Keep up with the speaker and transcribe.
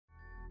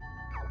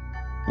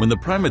When the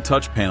Prima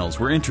touch panels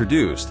were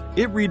introduced,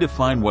 it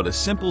redefined what a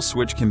simple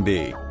switch can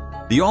be.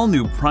 The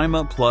all-new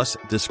Prima Plus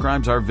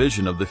describes our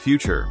vision of the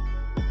future.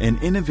 An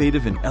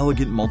innovative and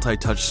elegant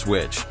multi-touch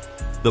switch.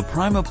 The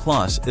Prima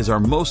Plus is our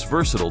most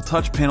versatile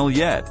touch panel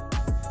yet.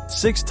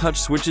 6 touch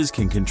switches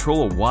can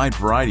control a wide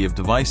variety of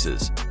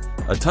devices.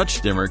 A touch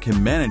dimmer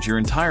can manage your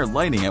entire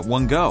lighting at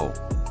one go.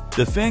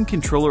 The fan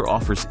controller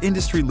offers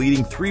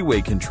industry-leading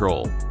 3-way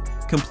control,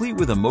 complete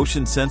with a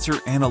motion sensor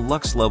and a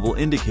lux level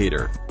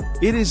indicator.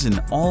 It is an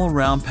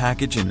all-around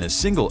package in a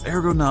single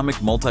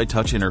ergonomic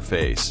multi-touch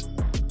interface.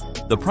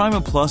 The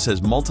Prima Plus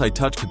has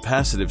multi-touch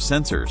capacitive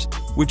sensors,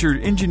 which are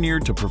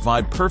engineered to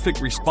provide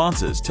perfect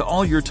responses to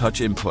all your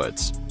touch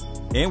inputs.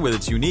 And with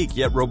its unique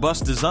yet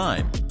robust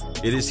design,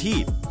 it is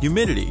heat,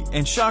 humidity,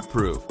 and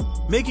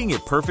shockproof, making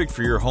it perfect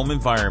for your home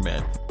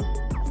environment.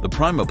 The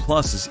Prima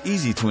Plus is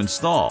easy to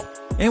install,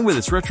 and with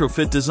its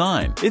retrofit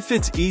design, it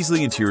fits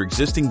easily into your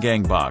existing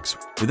gang box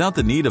without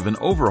the need of an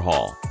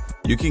overhaul.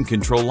 You can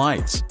control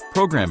lights,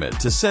 program it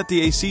to set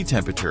the AC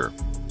temperature,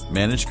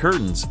 manage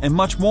curtains, and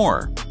much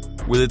more.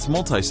 With its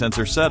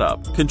multi-sensor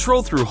setup,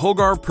 control through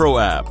Hogar Pro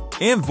app,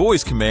 and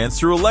voice commands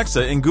through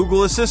Alexa and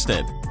Google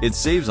Assistant, it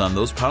saves on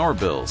those power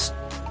bills.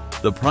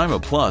 The Prima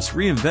Plus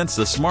reinvents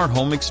the smart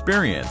home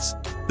experience,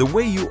 the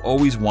way you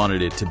always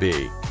wanted it to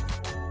be.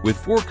 With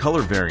 4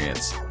 color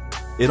variants,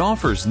 it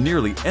offers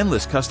nearly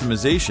endless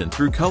customization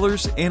through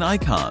colors and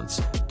icons.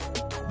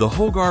 The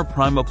Hogar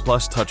Prima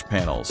Plus touch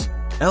panels.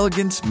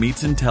 Elegance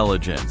meets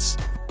intelligence.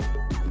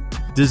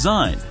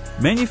 Designed,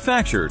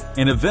 manufactured,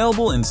 and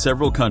available in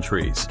several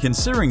countries,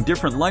 considering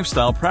different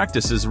lifestyle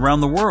practices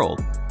around the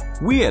world.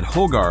 We at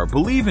Hogar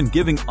believe in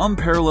giving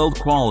unparalleled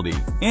quality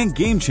and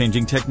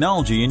game-changing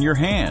technology in your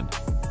hand.